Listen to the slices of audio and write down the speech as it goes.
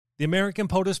The American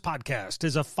POTUS Podcast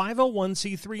is a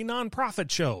 501c3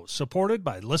 nonprofit show supported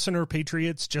by listener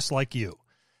patriots just like you.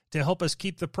 To help us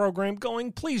keep the program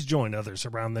going, please join others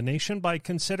around the nation by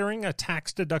considering a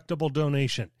tax-deductible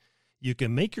donation. You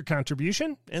can make your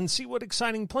contribution and see what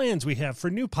exciting plans we have for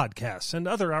new podcasts and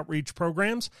other outreach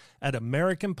programs at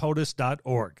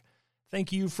americanpotus.org.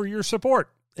 Thank you for your support,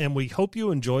 and we hope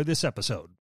you enjoy this episode.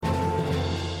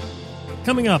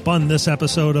 Coming up on this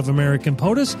episode of American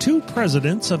POTUS, two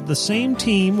presidents of the same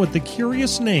team with the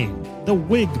curious name, the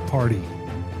Whig Party.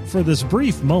 For this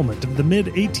brief moment of the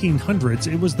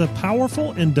mid-1800s, it was the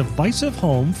powerful and divisive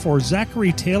home for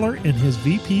Zachary Taylor and his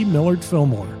VP Millard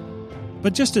Fillmore.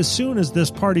 But just as soon as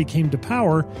this party came to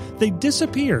power, they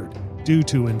disappeared due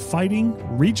to infighting,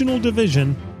 regional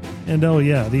division, and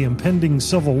the impending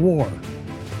Civil War.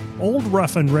 Old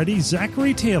rough and ready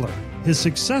Zachary Taylor, his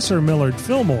successor Millard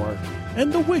Fillmore,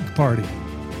 and the Whig Party.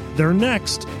 They're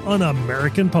next on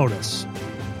American POTUS.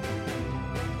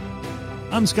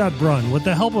 I'm Scott Brunn. With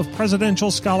the help of presidential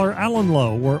scholar Alan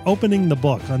Lowe, we're opening the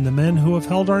book on the men who have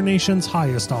held our nation's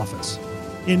highest office.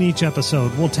 In each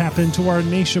episode, we'll tap into our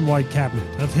nationwide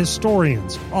cabinet of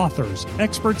historians, authors,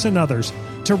 experts, and others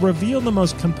to reveal the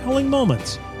most compelling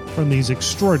moments from these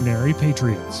extraordinary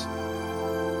patriots.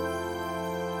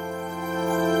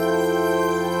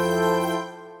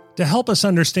 To help us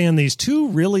understand these two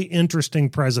really interesting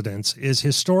presidents is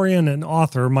historian and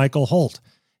author Michael Holt.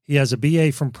 He has a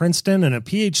BA from Princeton and a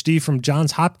PhD from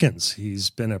Johns Hopkins.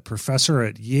 He's been a professor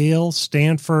at Yale,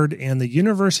 Stanford, and the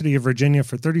University of Virginia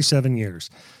for 37 years.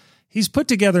 He's put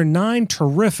together 9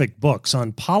 terrific books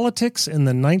on politics in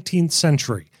the 19th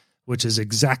century, which is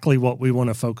exactly what we want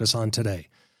to focus on today.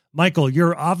 Michael,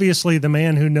 you're obviously the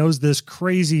man who knows this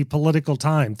crazy political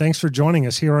time. Thanks for joining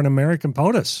us here on American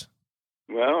POTUS.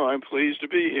 Well, I'm pleased to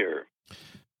be here.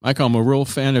 Michael, I'm a real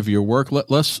fan of your work.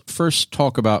 Let's first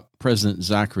talk about President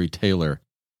Zachary Taylor.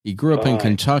 He grew up in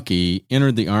Kentucky,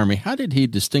 entered the Army. How did he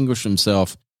distinguish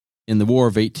himself in the War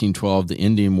of 1812, the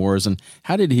Indian Wars, and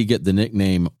how did he get the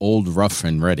nickname Old Rough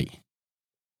and Ready?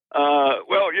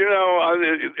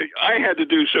 I had to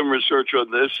do some research on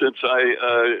this since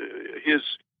his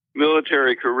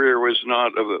military career was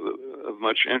not of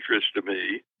much interest to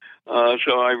me.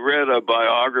 So I read a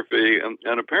biography,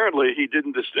 and apparently he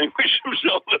didn't distinguish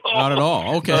himself at all. Not at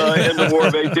all. Okay. In the War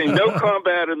of 18, no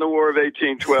combat in the War of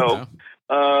 1812.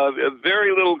 Very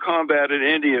little combat in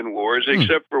Indian wars,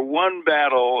 except for one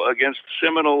battle against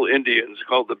Seminole Indians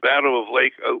called the Battle of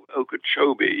Lake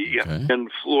Okeechobee in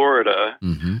Florida.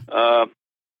 Mm-hmm.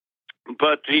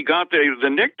 But he got the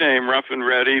nickname Rough and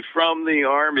Ready from the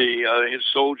Army, his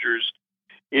soldiers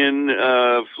in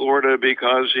Florida,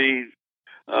 because he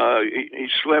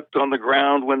slept on the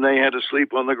ground when they had to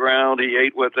sleep on the ground. He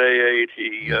ate what they ate.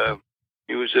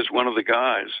 He was just one of the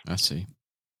guys. I see.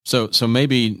 So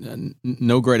maybe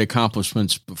no great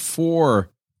accomplishments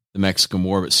before the Mexican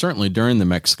War, but certainly during the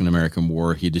Mexican-American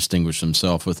War, he distinguished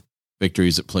himself with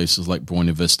victories at places like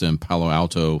Buena Vista and Palo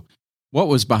Alto. What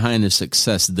was behind his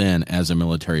success then as a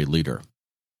military leader?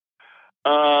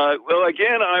 Well,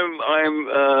 again, I'm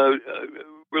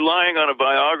relying on a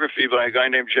biography by a guy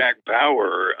named Jack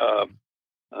Bauer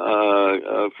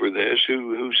for this,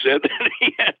 who said that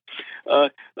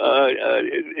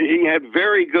he had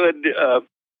very good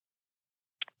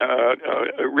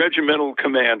regimental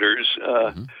commanders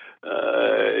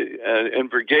and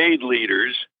brigade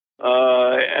leaders,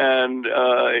 and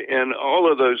in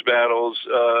all of those battles,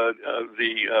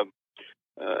 the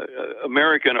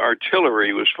American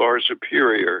artillery was far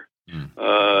superior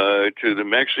to the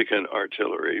Mexican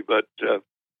artillery, but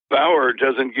Bauer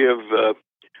doesn't give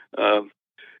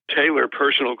Taylor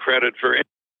personal credit for any of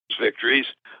his victories,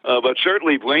 but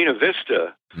certainly Buena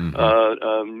Vista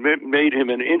made him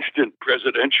an instant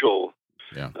presidential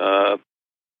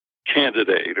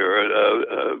candidate,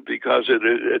 or because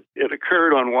it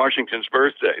occurred on Washington's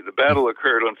birthday. The battle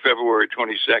occurred on February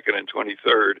 22nd and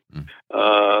 23rd,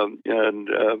 and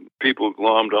people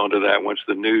glommed onto that once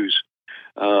the news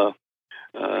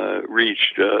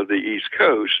reached the East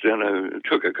Coast, and it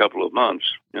took a couple of months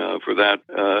for that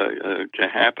to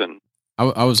happen.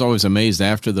 I was always amazed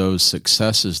after those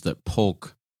successes that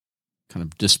Polk kind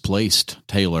of displaced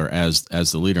Taylor as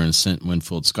the leader and sent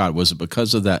Winfield Scott. Was it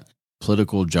because of that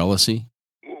political jealousy?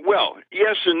 Well,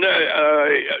 yes and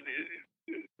no.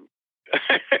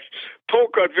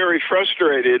 Polk got very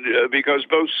frustrated because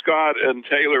both Scott and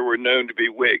Taylor were known to be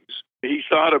Whigs. He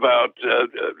thought about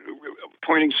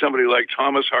appointing somebody like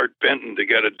Thomas Hart Benton to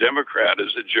get a Democrat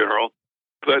as a general.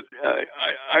 But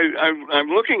I'm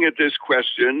looking at this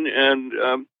question, and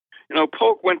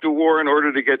Polk went to war in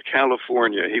order to get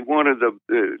California. He wanted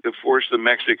to force the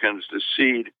Mexicans to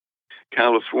cede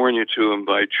California to him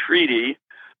by treaty.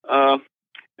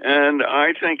 And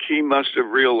I think he must have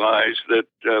realized that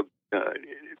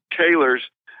Taylor's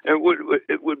it would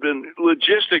have been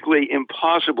logistically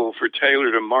impossible for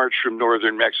Taylor to march from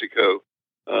northern Mexico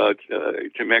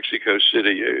to Mexico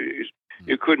City.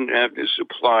 You couldn't have to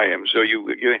supply him, so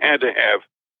you had to have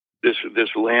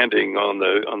this landing on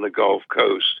the Gulf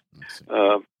Coast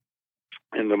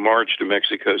and the march to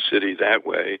Mexico City that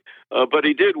way. But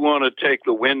he did want to take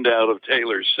the wind out of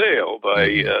Taylor's sail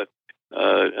by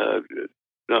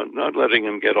not letting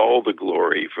him get all the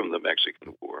glory from the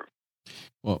Mexican War.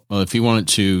 Well, if he wanted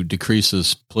to decrease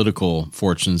his political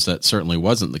fortunes, that certainly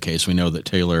wasn't the case. We know that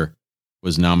Taylor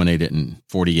was nominated in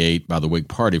 1948 by the Whig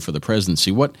Party for the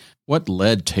presidency. What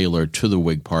led Taylor to the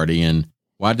Whig Party, and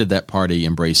why did that party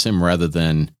embrace him rather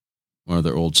than one of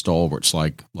their old stalwarts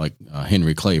like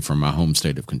Henry Clay from my home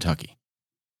state of Kentucky?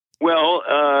 Well,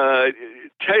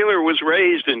 Taylor was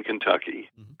raised in Kentucky.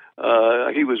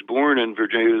 He was born in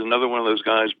Virginia. He was another one of those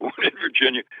guys born in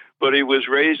Virginia, but he was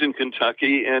raised in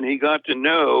Kentucky, and he got to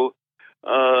know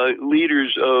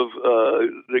leaders of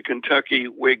the Kentucky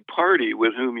Whig Party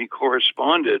with whom he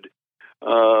corresponded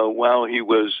while he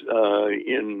was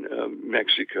in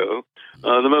Mexico.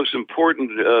 The most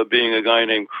important being a guy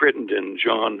named Crittenden,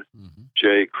 John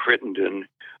J. Crittenden,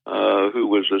 who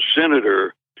was a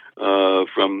senator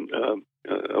from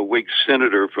a Whig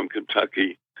senator from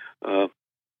Kentucky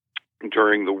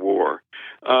during the war.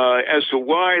 As to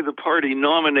why the party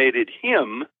nominated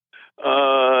him,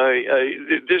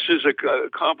 this is a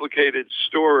complicated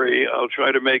story. I'll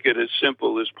try to make it as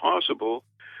simple as possible.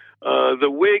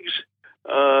 The Whigs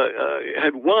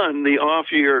had won the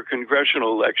off-year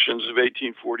congressional elections of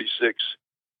 1846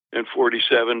 and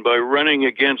 47 by running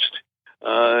against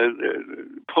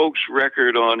Polk's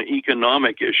record on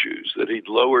economic issues, that he'd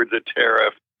lowered the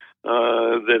tariff,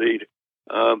 that he'd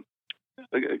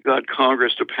got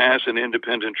Congress to pass an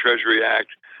independent Treasury Act.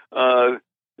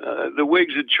 The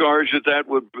Whigs had charged that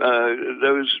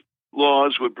those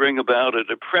laws would bring about a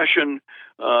depression.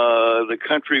 The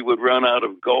country would run out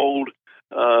of gold,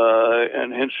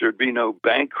 and hence there'd be no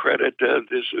bank credit.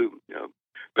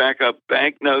 Back up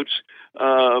banknotes.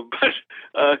 But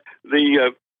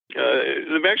the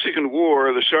Mexican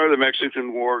War, the start of the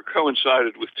Mexican War,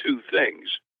 coincided with two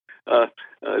things.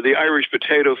 The Irish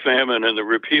potato famine and the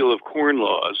repeal of corn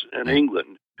laws in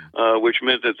England, which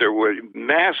meant that there were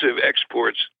massive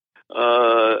exports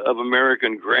of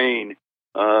American grain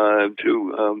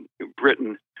to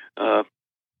Britain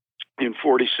in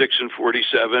 46 and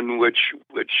 47, which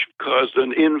caused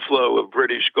an inflow of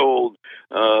British gold.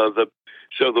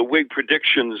 So the Whig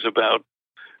predictions about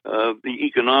the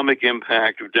economic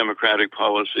impact of democratic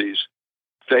policies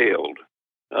failed.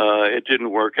 It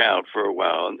didn't work out for a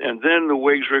while. And then the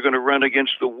Whigs were going to run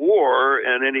against the war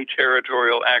and any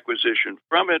territorial acquisition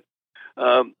from it.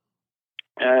 The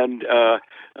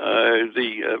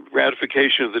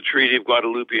ratification of the Treaty of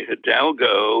Guadalupe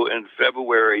Hidalgo in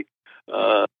February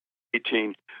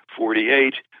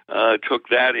 1848 took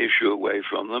that issue away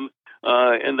from them.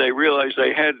 And they realized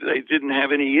they didn't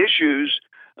have any issues.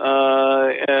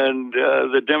 And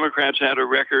the Democrats had a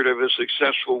record of a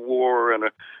successful war and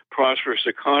a prosperous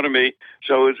economy.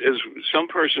 So as some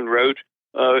person wrote,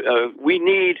 we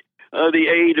need the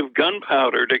aid of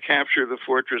gunpowder to capture the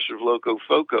fortress of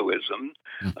Locofocoism.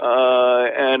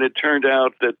 And it turned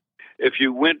out that if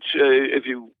you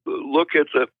look at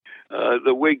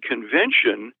the Whig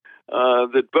convention,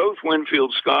 that both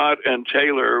Winfield Scott and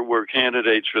Taylor were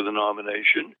candidates for the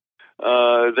nomination.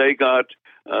 They got,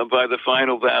 by the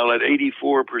final ballot,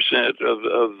 84%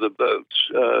 of the votes.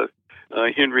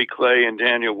 Henry Clay and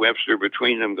Daniel Webster,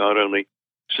 between them, got only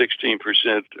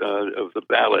 16% of the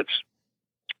ballots.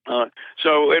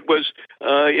 So it was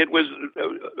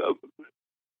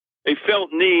a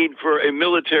felt need for a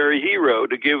military hero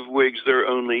to give Whigs their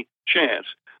only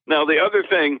chance. Now, the other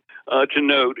thing to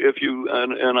note,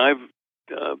 and I've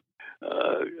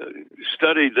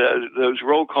studied those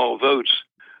roll call votes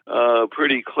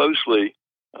pretty closely.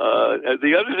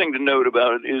 The other thing to note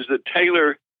about it is that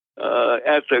Taylor,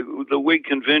 at the Whig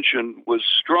convention, was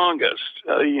strongest.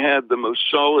 He had the most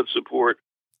solid support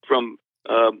from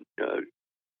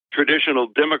traditional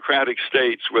Democratic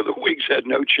states where the Whigs had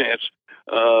no chance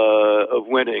of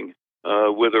winning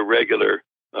with a regular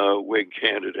Whig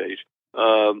candidate.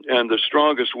 And the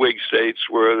strongest Whig states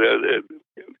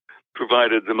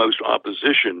provided the most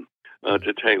opposition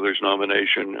to Taylor's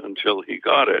nomination until he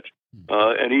got it.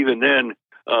 And even then,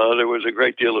 there was a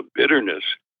great deal of bitterness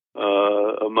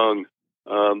among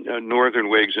Northern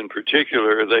Whigs in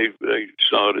particular. They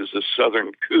saw it as a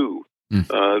Southern coup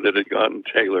that had gotten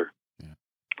Taylor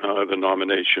the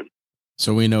nomination.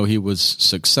 So we know he was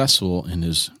successful in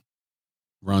his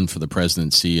run for the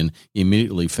presidency and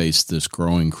immediately faced this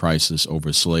growing crisis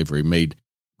over slavery, made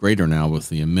greater now with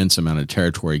the immense amount of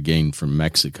territory gained from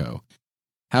Mexico.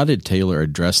 How did Taylor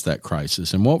address that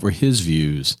crisis, and what were his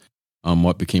views on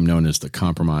what became known as the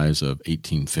Compromise of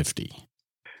 1850?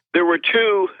 There were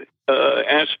two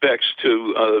aspects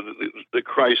to the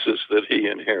crisis that he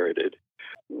inherited.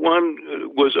 One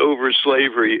was over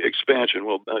slavery expansion.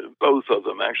 Well, both of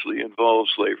them actually involved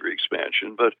slavery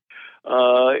expansion. But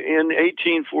in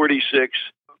 1846,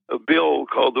 a bill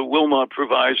called the Wilmot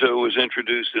Proviso was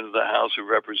introduced into the House of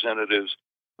Representatives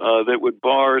that would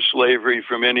bar slavery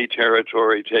from any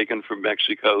territory taken from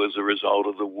Mexico as a result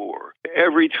of the war.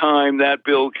 Every time that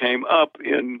bill came up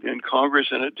in Congress,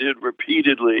 and it did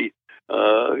repeatedly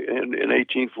in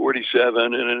 1847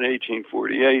 and in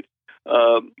 1848,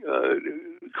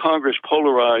 Congress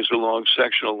polarized along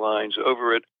sectional lines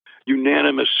over it.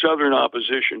 Unanimous Southern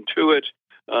opposition to it,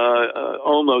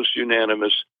 almost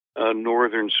unanimous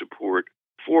Northern support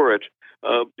for it.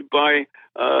 By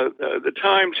the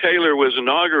time Taylor was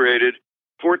inaugurated,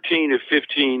 14 of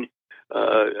 15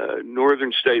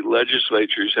 Northern state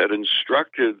legislatures had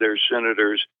instructed their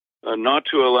senators not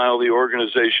to allow the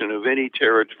organization of any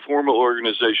formal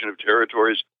organization of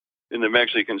territories in the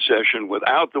Mexican Cession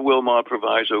without the Wilmot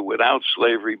Proviso, without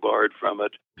slavery barred from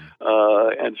it.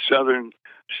 And Southern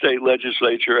state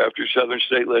legislature after Southern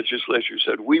state legislature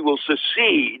said, we will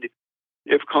secede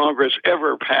if Congress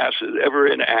ever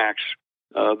enacts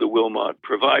the Wilmot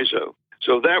Proviso.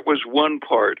 So that was one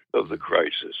part of the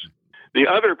crisis. The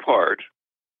other part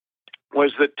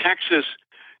was that Texas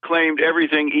claimed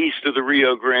everything east of the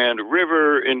Rio Grande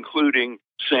River, including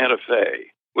Santa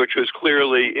Fe, which was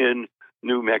clearly in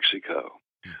New Mexico.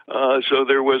 So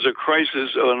there was a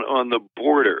crisis on the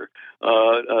border.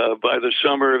 By the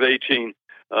summer of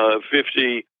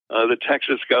 1850, the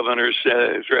Texas governor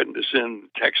threatened to send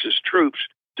Texas troops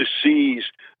to seize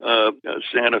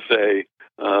Santa Fe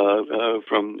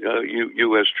from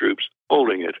U.S. troops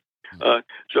holding it.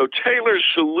 So Taylor's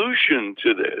solution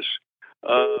to this,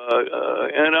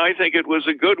 and I think it was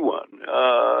a good one,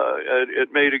 it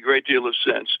made a great deal of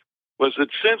sense, was that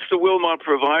since the Wilmot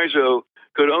Proviso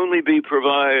could only be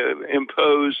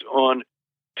imposed on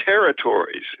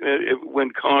territories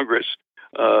when Congress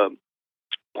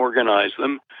organized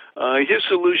them, his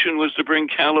solution was to bring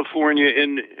California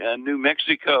and New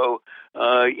Mexico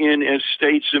in as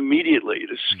states immediately,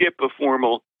 to skip a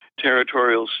formal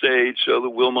territorial stage so the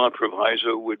Wilmot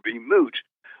Proviso would be moot.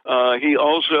 He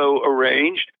also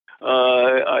arranged,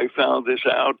 I found this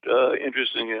out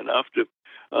interesting enough, to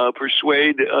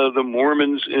persuade the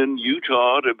Mormons in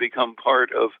Utah to become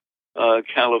part of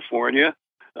California.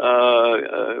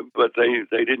 But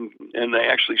they didn't, and they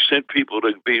actually sent people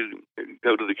to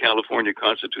go to the California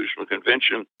Constitutional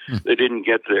Convention. They didn't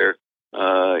get there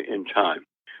in time.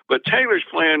 But Taylor's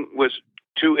plan was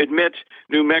to admit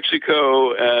New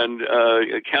Mexico and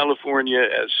California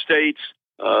as states.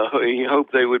 He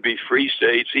hoped they would be free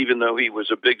states, even though he was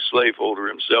a big slaveholder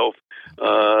himself.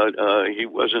 He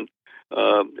wasn't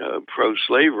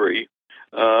pro-slavery,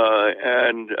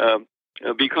 and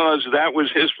because that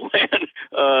was his plan,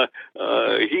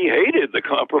 he hated the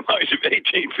Compromise of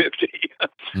 1850.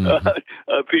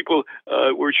 People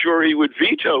were sure he would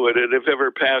veto it if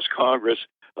ever passed Congress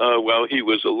while he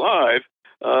was alive,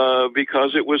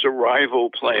 because it was a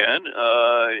rival plan,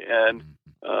 and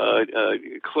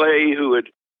Clay, who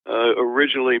had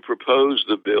originally proposed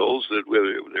the bills that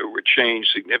were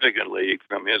changed significantly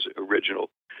from his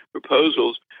original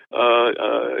proposals,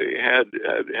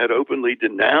 had openly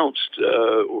denounced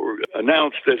or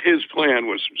announced that his plan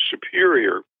was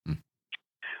superior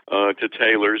to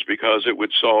Taylor's because it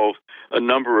would solve a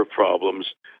number of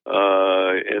problems,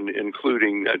 and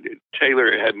including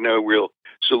Taylor had no real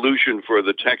solution for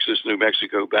the Texas-New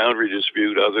Mexico boundary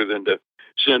dispute other than to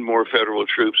send more federal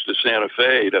troops to Santa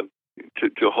Fe to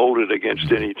hold it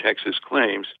against any Texas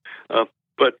claims.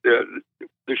 But the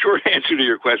short answer to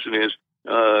your question is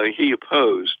he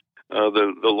opposed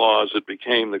the laws that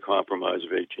became the Compromise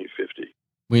of 1850.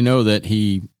 We know that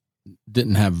he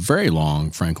didn't have very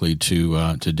long, frankly,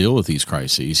 to deal with these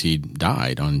crises. He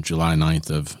died on July 9th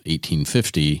of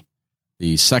 1850,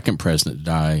 the second president to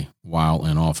die while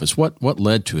in office. What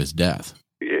led to his death?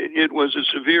 It was a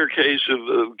severe case of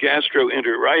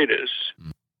gastroenteritis.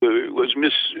 It was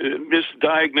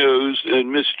misdiagnosed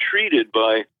and mistreated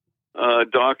by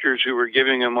doctors who were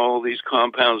giving him all these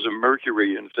compounds of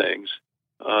mercury and things.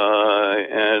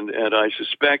 And I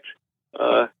suspect,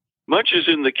 much as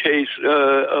in the case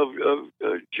of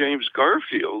James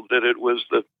Garfield, that it was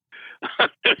the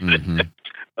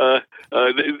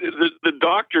The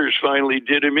doctors finally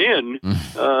did him in,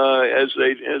 as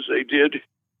they did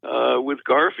with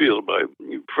Garfield, by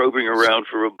probing around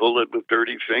for a bullet with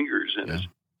dirty fingers in it.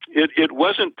 It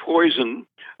wasn't poison.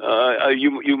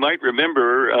 You might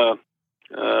remember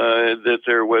that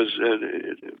there was,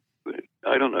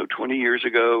 20 years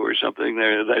ago or something,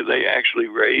 they actually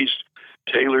raised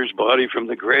Taylor's body from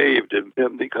the grave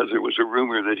because there was a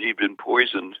rumor that he'd been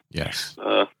poisoned. Yes.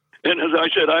 And as I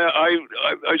said,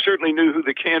 I certainly knew who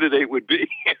the candidate would be,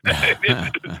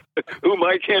 who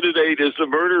my candidate as the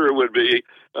murderer would be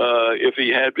if he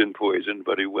had been poisoned,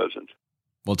 but he wasn't.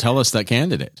 Well, tell us that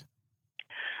candidate.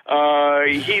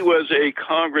 He was a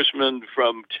congressman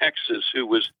from Texas who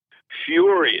was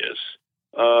furious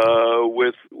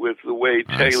with the way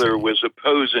Taylor was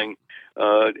opposing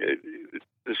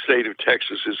the state of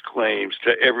Texas's claims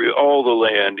to all the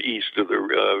land east of the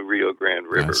Rio Grande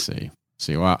River. I see.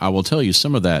 Well, I will tell you,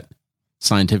 some of that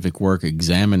scientific work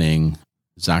examining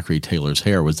Zachary Taylor's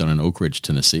hair was done in Oak Ridge,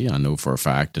 Tennessee. I know for a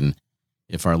fact. And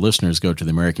if our listeners go to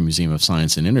the American Museum of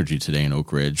Science and Energy today in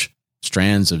Oak Ridge,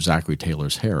 strands of Zachary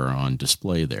Taylor's hair are on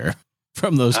display there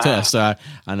from those tests. I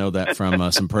know that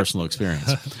from some personal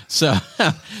experience.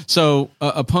 So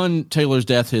upon Taylor's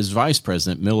death, his vice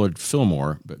president, Millard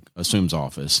Fillmore, assumes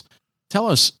office. Tell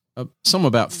us some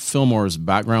about Fillmore's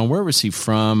background. Where was he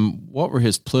from? What were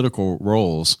his political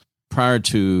roles prior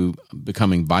to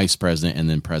becoming vice president and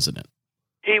then president?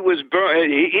 He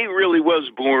really was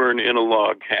born in a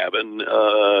log cabin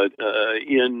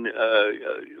in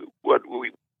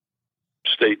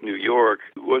state New York.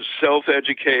 Was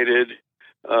self-educated.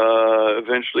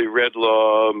 Eventually read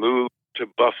law. Moved to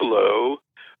Buffalo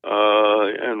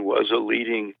and was a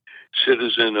leading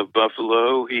citizen of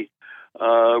Buffalo. He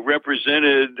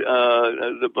represented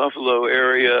the Buffalo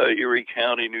area, Erie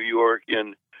County, New York,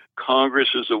 in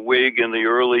Congress as a Whig in the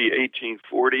early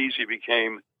 1840s. He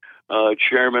became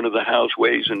chairman of the House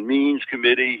Ways and Means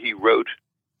Committee. He wrote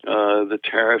the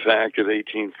Tariff Act of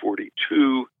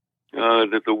 1842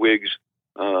 that the Whigs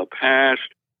passed.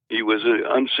 He was an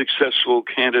unsuccessful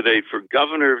candidate for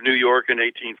governor of New York in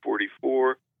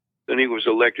 1844. Then he was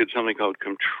elected something called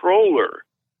comptroller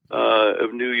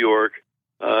of New York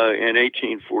in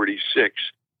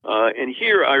 1846. And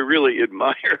here I really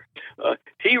admire,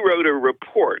 he wrote a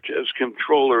report as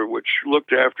comptroller which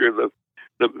looked after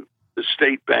the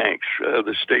state banks,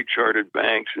 the state chartered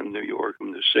banks in New York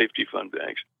and the safety fund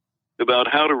banks, about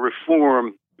how to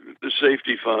reform the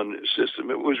safety fund system.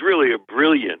 It was really a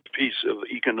brilliant piece of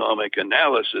economic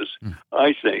analysis,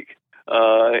 I think.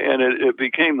 And it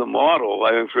became the model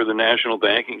for the national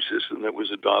banking system that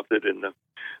was adopted in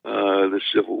the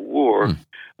Civil War.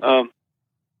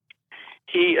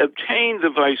 He obtained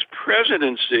the vice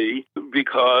presidency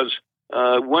because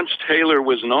once Taylor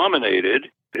was nominated,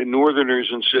 the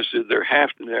Northerners insisted the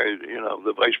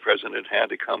vice president had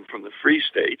to come from the free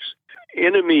states.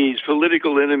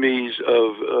 Political enemies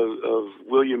of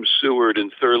William Seward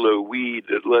and Thurlow Weed,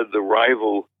 that led the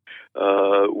rival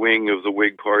wing of the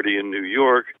Whig Party in New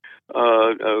York,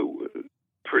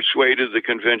 persuaded the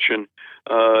convention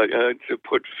to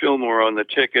put Fillmore on the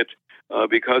ticket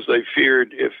because they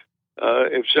feared if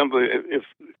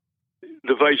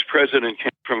the vice president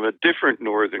came from a different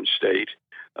northern state,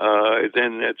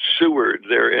 then that Seward,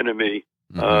 their enemy,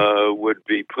 would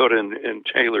be put in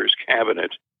Taylor's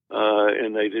cabinet,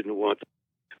 and they didn't want that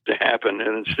to happen.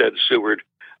 And instead, Seward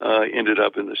ended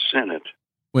up in the Senate.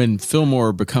 When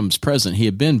Fillmore becomes president, he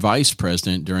had been vice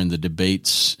president during the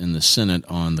debates in the Senate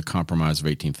on the Compromise of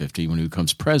 1850. When he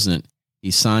becomes president,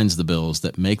 he signs the bills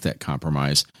that make that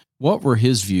compromise. What were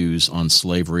his views on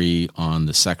slavery, on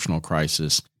the sectional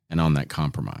crisis, and on that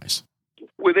compromise?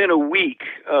 Within a week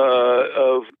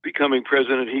of becoming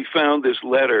president, he found this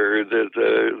letter that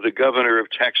the governor of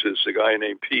Texas, a guy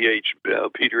named Peter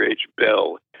H.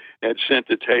 Bell, had sent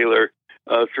to Taylor,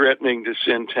 threatening to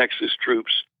send Texas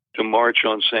troops to march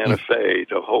on Santa Fe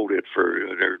to hold it for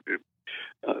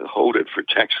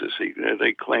Texas.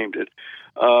 They claimed it,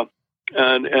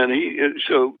 and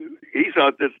he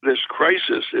thought that this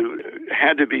crisis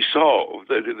had to be solved.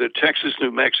 The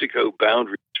Texas-New Mexico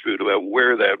boundary dispute about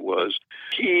where that was.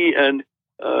 He and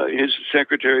his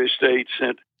Secretary of State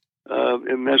sent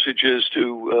messages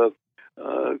to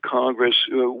Congress.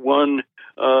 One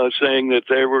saying that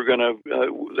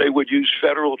they would use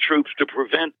federal troops to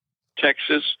prevent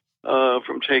Texas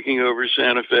from taking over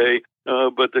Santa Fe,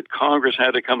 but that Congress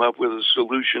had to come up with a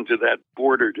solution to that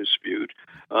border dispute.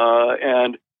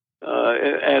 And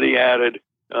he added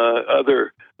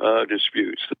other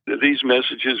disputes. These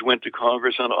messages went to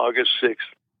Congress on August 6th,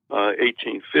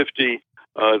 1850.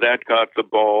 That got the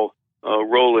ball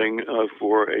rolling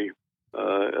for a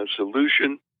a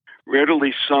solution,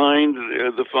 readily signed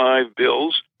the 5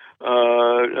 bills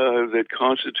that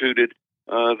constituted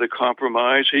the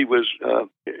compromise. He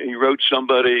wrote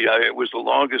somebody, it was the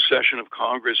longest session of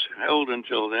Congress held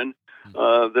until then,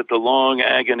 that the long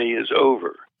agony is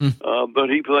over. But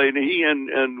he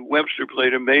and Webster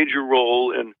played a major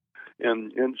role in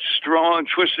strong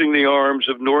twisting the arms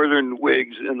of Northern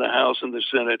Whigs in the House and the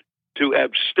Senate to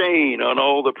abstain on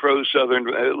all the pro-Southern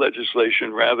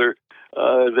legislation rather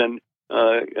than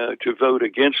to vote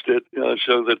against it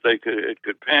so that it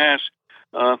could pass.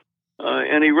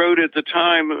 And he wrote at the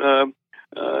time,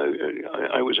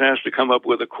 I was asked to come up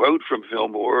with a quote from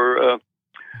Fillmore,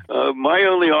 my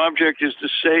only object is to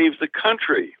save the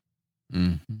country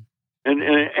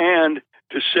and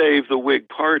to save the Whig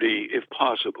Party if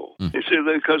possible. You see,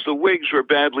 because the Whigs were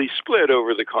badly split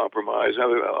over the compromise.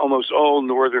 Almost all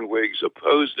Northern Whigs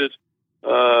opposed it,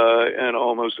 and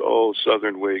almost all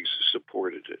Southern Whigs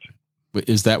supported it.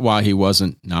 Is that why he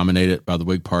wasn't nominated by the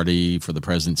Whig Party for the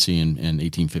presidency in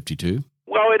 1852?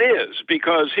 Well, it is,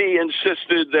 because he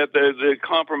insisted that the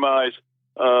compromise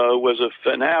was a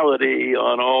finality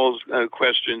on all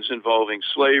questions involving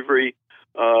slavery.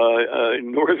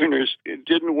 Northerners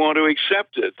didn't want to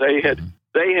accept it.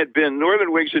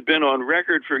 Northern Whigs had been on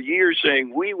record for years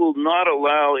saying, we will not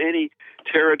allow any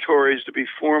territories to be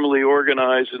formally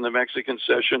organized in the Mexican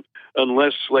Cession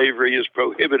unless slavery is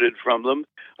prohibited from them.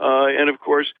 And of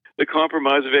course, the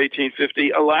Compromise of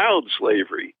 1850 allowed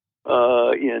slavery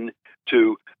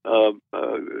into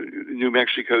New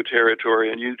Mexico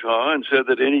Territory and Utah, and said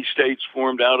that any states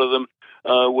formed out of them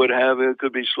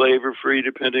could be slave or free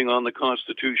depending on the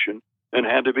Constitution, and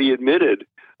had to be admitted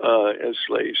as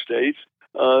slave states.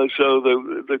 So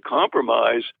the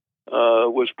compromise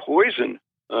was poison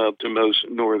to most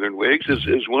Northern Whigs,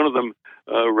 as one of them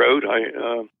wrote.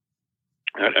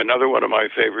 Another one of my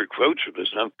favorite quotes from this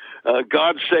time: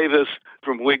 "God save us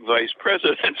from Whig vice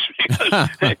presidents," because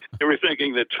they were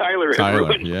thinking that Tyler had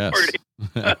ruined the party.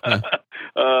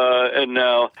 And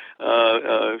now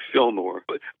Fillmore.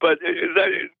 But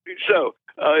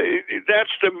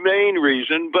that's the main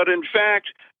reason. But in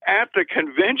fact, at the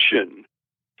convention,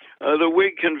 the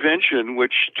Whig convention,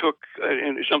 which took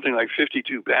something like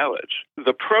 52 ballots,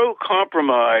 the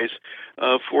pro-compromise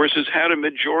forces had a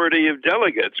majority of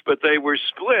delegates, but they were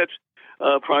split.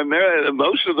 Primarily,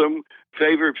 most of them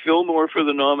favored Fillmore for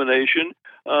the nomination,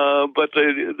 but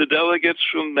the delegates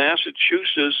from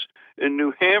Massachusetts and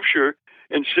New Hampshire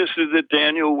insisted that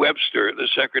Daniel Webster, the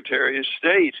Secretary of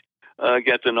State,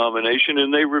 get the nomination,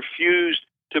 and they refused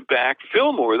to back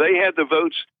Fillmore. They had the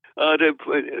votes to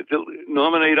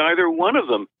nominate either one of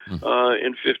them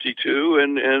in 52,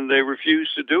 and they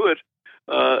refused to do it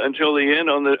until the end.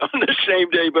 On the same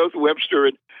day, both Webster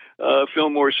and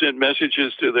Fillmore sent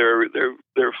messages to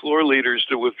their floor leaders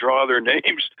to withdraw their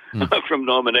names from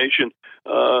nomination,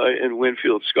 and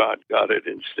Winfield Scott got it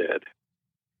instead.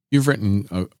 You've written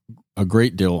a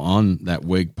great deal on that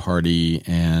Whig Party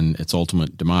and its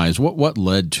ultimate demise. What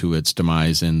led to its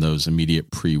demise in those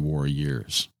immediate pre-war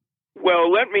years?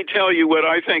 Well, let me tell you what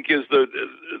I think is the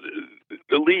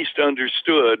least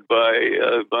understood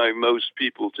by most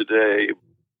people today,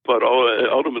 but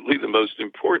ultimately the most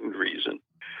important reason,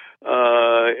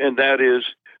 and that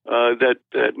is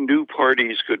that new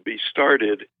parties could be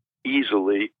started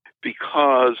easily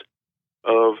because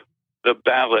of the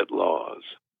ballot laws.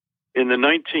 In the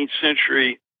 19th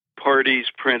century,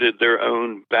 parties printed their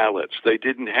own ballots. They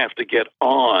didn't have to get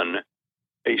on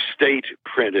a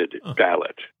state-printed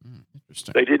ballot.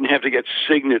 They didn't have to get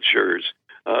signatures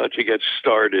to get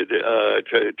started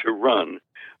to run.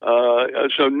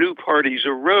 So new parties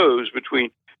arose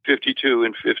between 1852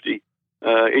 and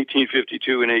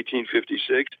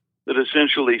 1856 that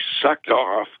essentially sucked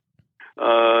off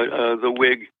the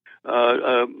Whig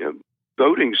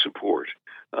voting support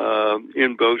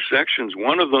in both sections.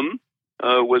 One of them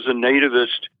was a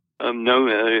nativist,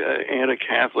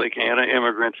 anti-Catholic,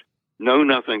 anti-immigrant,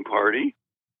 Know-Nothing party,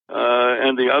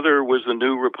 and the other was the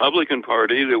new Republican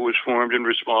Party that was formed in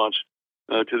response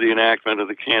to the enactment of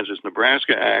the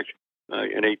Kansas-Nebraska Act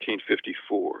in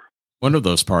 1854. One of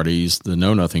those parties, the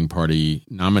Know-Nothing Party,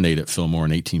 nominated Fillmore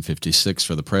in 1856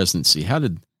 for the presidency. How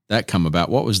did that come about?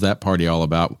 What was that party all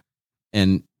about?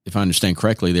 And if I understand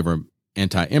correctly, they were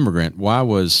anti-immigrant. Why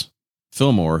was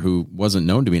Fillmore, who wasn't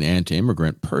known to be an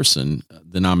anti-immigrant person,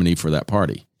 the nominee for that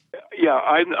party? Yeah,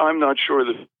 I'm not sure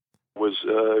that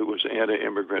was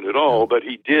anti-immigrant at all, but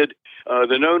he did.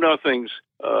 The Know-Nothings,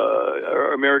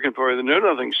 American Party, the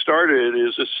Know-Nothings started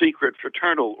as a secret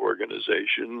fraternal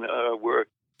organization where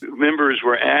members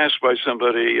were asked by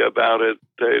somebody about it,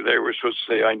 they were supposed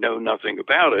to say, "I know nothing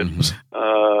about it,"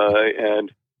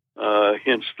 and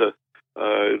hence the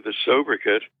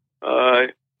sobriquet.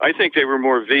 I think they were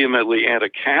more vehemently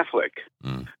anti-Catholic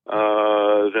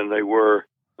than they were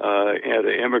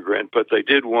anti-immigrant, but they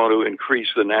did want to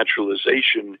increase the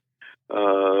naturalization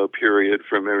period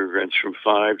from immigrants from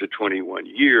 5 to 21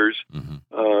 years,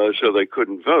 so they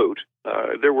couldn't vote.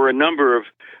 There were a number of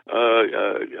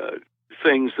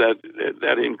things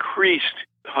that increased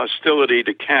hostility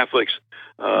to Catholics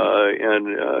and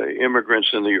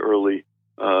immigrants in the early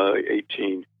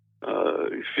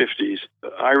 1850s.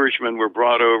 Irishmen were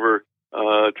brought over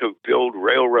to build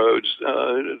railroads.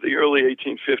 The early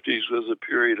 1850s was a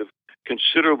period of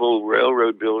considerable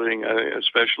railroad building,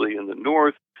 especially in the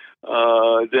north.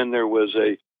 Then there was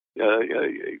a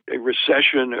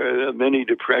recession, a mini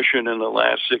depression in the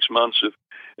last 6 months of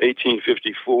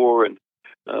 1854 and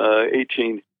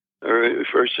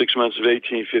first 6 months of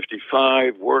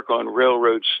 1855. Work on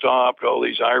railroads stopped. All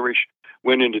these Irish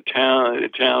went into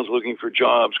towns looking for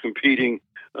jobs, competing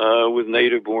with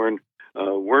native-born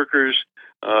workers.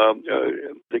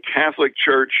 The Catholic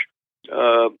Church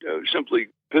simply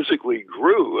physically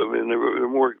grew. I mean, there were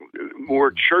more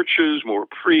churches, more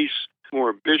priests,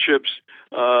 more bishops,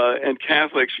 and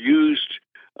Catholics used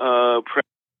pressure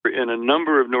in a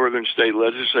number of northern state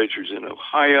legislatures in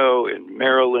Ohio, in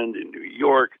Maryland, in New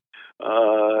York,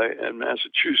 and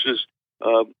Massachusetts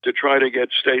to try to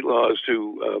get state laws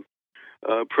to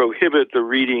prohibit the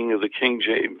reading of the King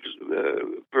James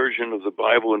version of the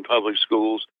Bible in public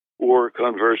schools, or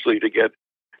conversely, to get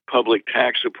public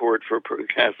tax support for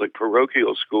Catholic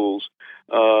parochial schools.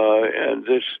 And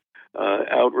this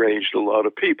outraged a lot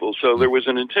of people. So there was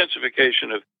an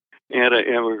intensification of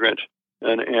anti-immigrant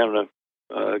and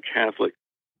anti-Catholic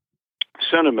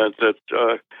sentiment that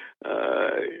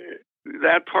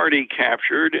that party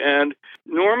captured. And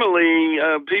normally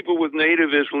people with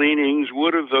nativist leanings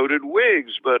would have voted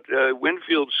Whigs, but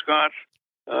Winfield Scott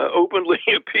openly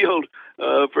appealed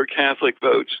for Catholic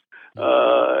votes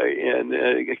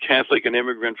and Catholic and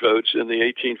immigrant votes in the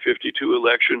 1852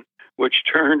 election, which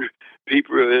turned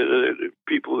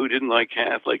people who didn't like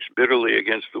Catholics bitterly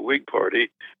against the Whig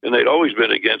Party, and they'd always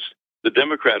been against the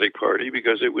Democratic Party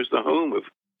because it was the home of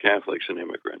Catholics and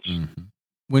immigrants. Mm-hmm.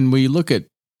 When we look at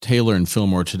Taylor and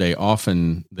Fillmore today,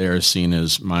 often they're seen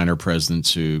as minor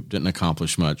presidents who didn't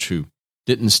accomplish much, who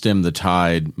didn't stem the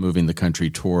tide moving the country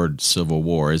toward civil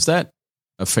war. Is that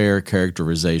a fair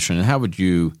characterization? And how would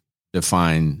you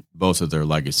define both of their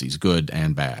legacies, good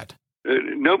and bad?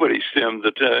 Nobody stemmed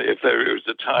if there was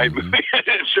a tide moving.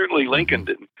 Certainly Lincoln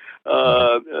didn't,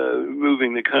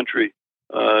 moving the country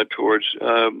towards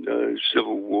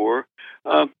civil war.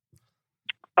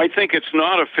 I think it's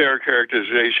not a fair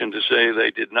characterization to say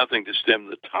they did nothing to stem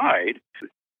the tide.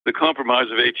 The Compromise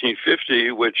of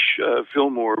 1850, which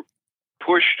Fillmore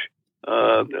pushed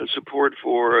support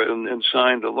for and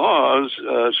signed the laws,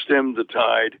 stemmed the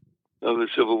tide of the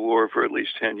Civil War for at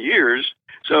least 10 years.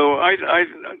 So I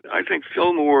think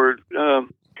Fillmore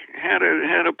had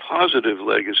a positive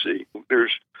legacy.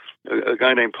 There's a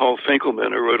guy named Paul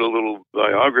Finkelman who wrote a little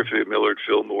biography of Millard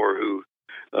Fillmore, who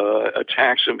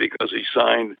attacks him because he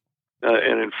signed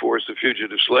and enforced the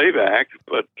Fugitive Slave Act.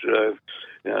 But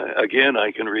again,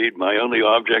 I can read, my only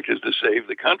object is to save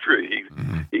the country.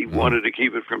 He wanted to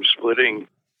keep it from splitting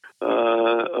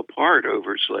apart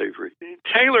over slavery.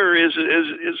 Taylor is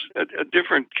a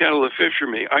different kettle of fish for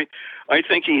me. I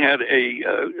think he had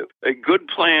a good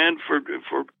plan for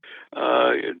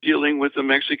dealing with the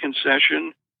Mexican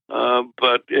cession,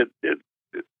 but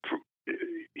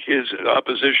his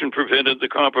opposition prevented the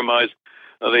Compromise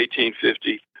of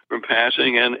 1850 from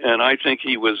passing, and I think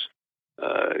he was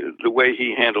the way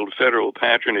he handled federal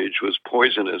patronage was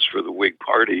poisonous for the Whig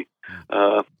Party.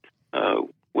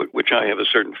 Which I have a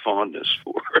certain fondness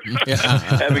for,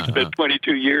 having spent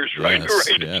 22 years trying to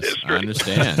write its history. I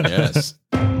understand, yes.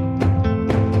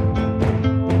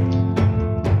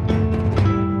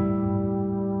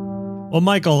 Well,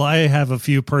 Michael, I have a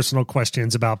few personal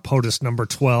questions about POTUS number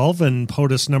 12 and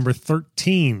POTUS number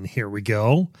 13. Here we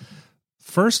go.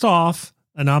 First off,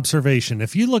 an observation.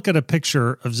 If you look at a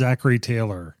picture of Zachary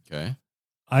Taylor, okay,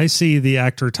 I see the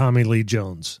actor Tommy Lee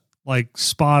Jones, like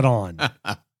spot on.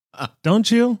 Don't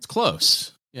you? It's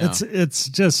close. Yeah. It's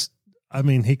just, I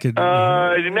mean, he could.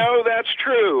 No, that's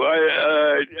true.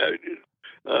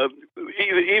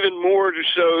 Even more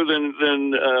so than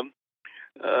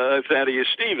Thaddeus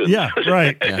Stevens. Yeah,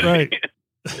 right, right.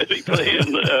 He played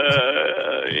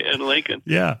in Lincoln.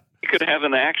 Yeah, he could have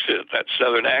an accent, that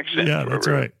Southern accent. Yeah, that's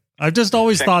right. I've just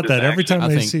always thought that every time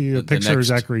I see a picture of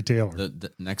Zachary Taylor.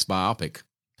 The next biopic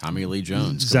Tommy Lee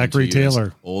Jones. Zachary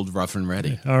Taylor. Old Rough and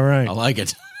Ready. All right. I like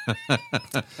it.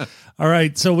 All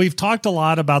right. So we've talked a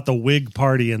lot about the Whig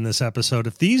Party in this episode.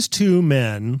 If these two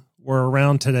men were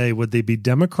around today, would they be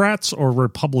Democrats or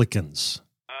Republicans?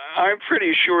 I'm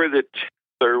pretty sure that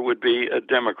Taylor would be a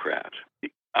Democrat.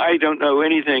 I don't know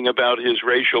anything about his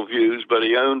racial views, but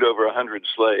he owned over 100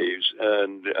 slaves.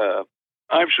 And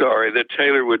I'm sorry that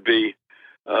Taylor would be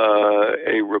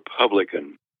a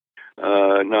Republican,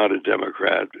 not a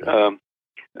Democrat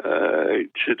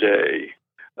today.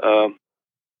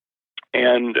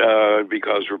 And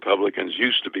because Republicans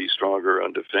used to be stronger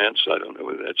on defense, I don't know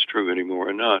whether that's true anymore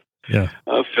or not. Yeah.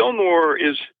 Fillmore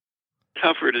is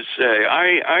tougher to say.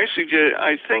 I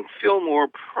think Fillmore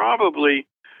probably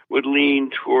would lean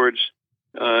towards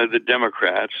the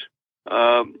Democrats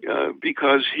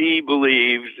because he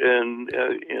believed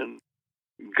in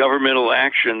governmental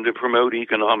action to promote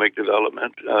economic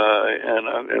development,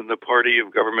 and the party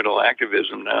of governmental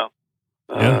activism now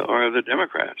are the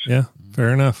Democrats. Yeah, fair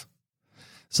enough.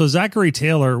 So Zachary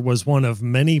Taylor was one of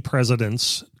many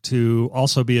presidents to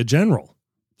also be a general.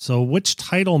 So which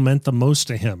title meant the most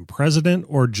to him, president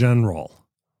or general?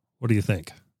 What do you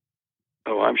think?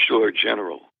 Oh, I'm sure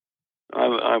general.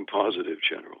 I'm positive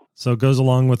general. So it goes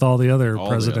along with all the other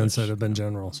presidents that have been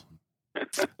generals.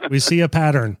 We see a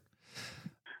pattern.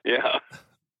 Yeah.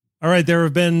 All right. There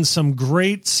have been some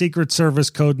great Secret Service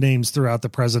code names throughout the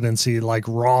presidency, like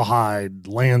Rawhide,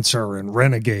 Lancer, and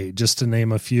Renegade, just to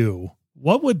name a few.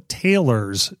 What would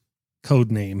Taylor's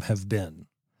code name have been?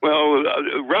 Well,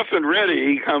 Rough and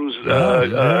Ready comes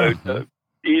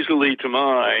easily to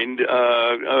mind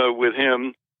with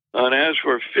him. And as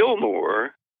for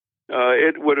Fillmore,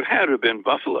 it would have had to have been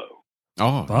Buffalo.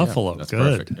 Oh, Buffalo. That's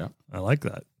good. Perfect, yeah. I like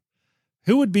that.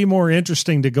 Who would be more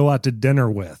interesting to go out to dinner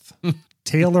with,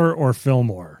 Taylor or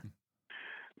Fillmore?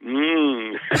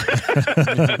 Mm.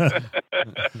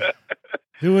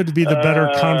 Who would be the better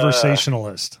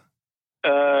conversationalist?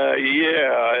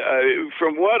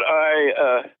 From what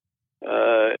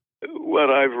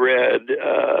I've read,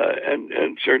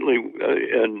 and certainly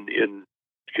in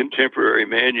contemporary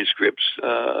manuscripts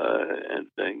and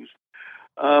things,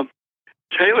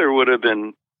 Taylor would have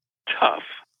been tough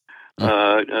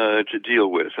to deal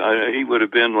with. He would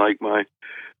have been like my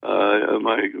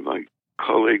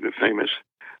colleague, the famous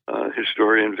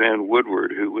historian Van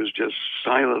Woodward, who was just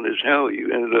silent as hell.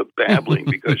 You ended up babbling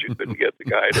because you couldn't get the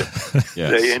guy to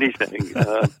say anything.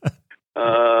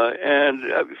 And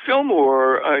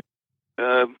Fillmore,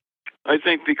 I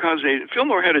think, because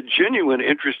Fillmore had a genuine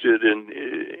interest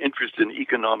in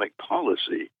economic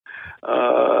policy,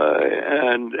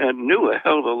 and knew a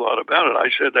hell of a lot about it. I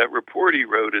said that report he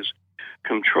wrote as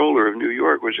comptroller of New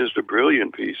York was just a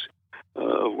brilliant piece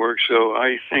of work. So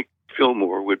I think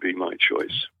Fillmore would be my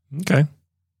choice. Okay.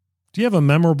 Do you have a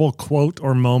memorable quote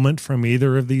or moment from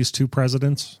either of these two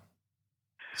presidents?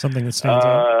 Something that stands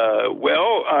out?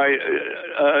 Well,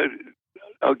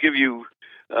 I'll give you.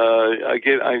 I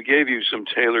gave you some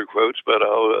Taylor quotes, but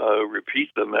I'll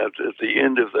repeat them at the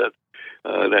end of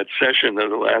that session that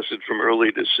lasted from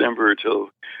early December till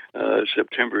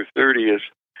September 30th.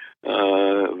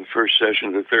 The first session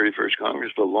of the 31st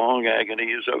Congress. The long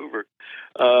agony is over.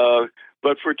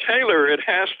 But for Taylor, it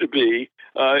has to be,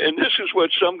 and this is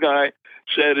what some guy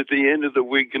said at the end of the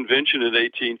Whig convention in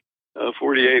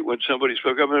 1848 when somebody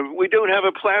spoke up. We don't have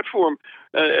a platform,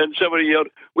 and somebody yelled,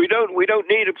 "We don't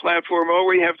need a platform. All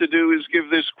we have to do is give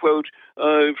this quote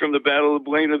from the Battle of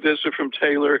Buena Vista from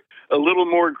Taylor: a little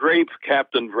more grape,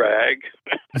 Captain Bragg."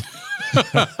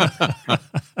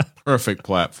 Perfect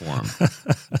platform.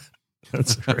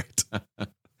 That's great.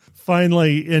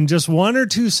 Finally, in just one or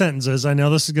two sentences, I know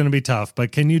this is going to be tough,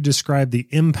 but can you describe the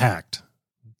impact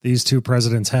these two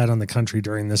presidents had on the country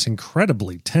during this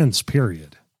incredibly tense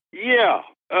period? Yeah.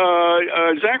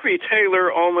 Zachary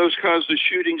Taylor almost caused a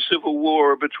shooting civil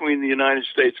war between the United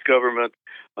States government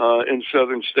and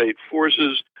Southern state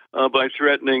forces by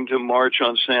threatening to march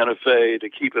on Santa Fe to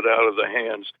keep it out of the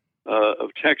hands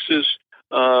of Texas.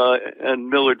 And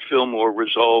Millard Fillmore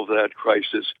resolved that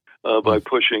crisis by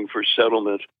pushing for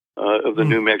settlement of the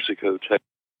New Mexico-Texas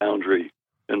boundary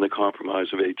in the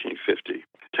Compromise of 1850.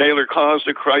 Taylor caused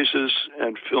a crisis,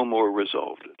 and Fillmore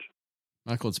resolved it.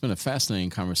 Michael, it's been a fascinating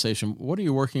conversation. What are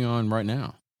you working on right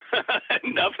now?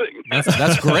 Nothing.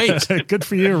 That's great. Good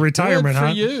for you. Retirement, Good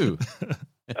for you.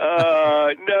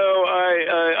 No,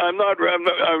 I'm not.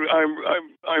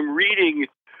 I'm reading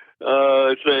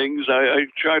things. I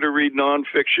try to read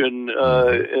nonfiction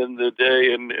in the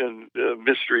day and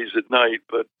mysteries at night,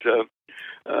 but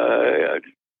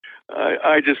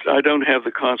I don't have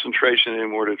the concentration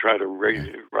anymore to try to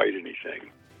write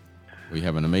anything. We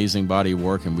have an amazing body of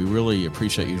work, and we really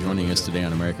appreciate you joining us today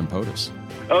on American POTUS.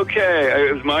 Okay,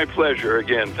 it was my pleasure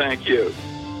again. Thank you.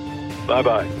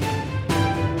 Bye-bye.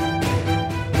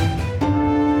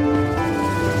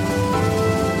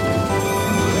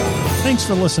 Thanks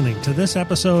for listening to this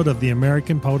episode of the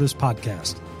American POTUS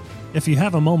podcast. If you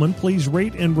have a moment, please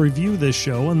rate and review this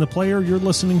show on the player you're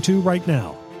listening to right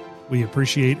now. We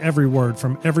appreciate every word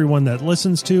from everyone that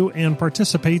listens to and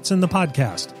participates in the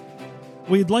podcast.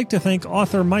 We'd like to thank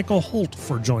author Michael Holt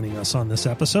for joining us on this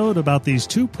episode about these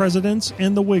two presidents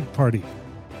and the Whig Party.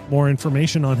 More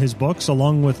information on his books,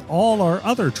 along with all our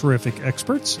other terrific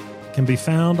experts, can be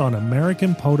found on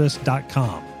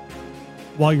AmericanPOTUS.com.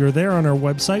 While you're there on our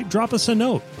website, drop us a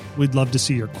note. We'd love to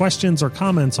see your questions or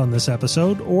comments on this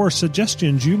episode or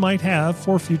suggestions you might have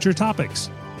for future topics.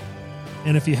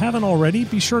 And if you haven't already,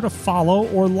 be sure to follow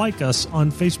or like us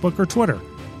on Facebook or Twitter,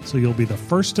 so you'll be the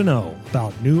first to know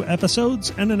about new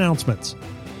episodes and announcements.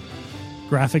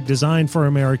 Graphic design for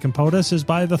American POTUS is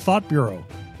by The Thought Bureau,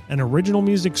 and original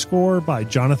music score by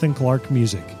Jonathan Clark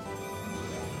Music.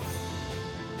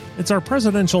 It's our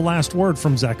presidential last word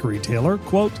from Zachary Taylor,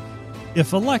 quote,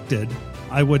 "If elected,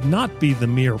 I would not be the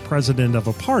mere president of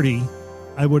a party.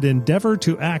 I would endeavor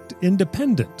to act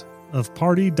independent of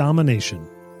party domination."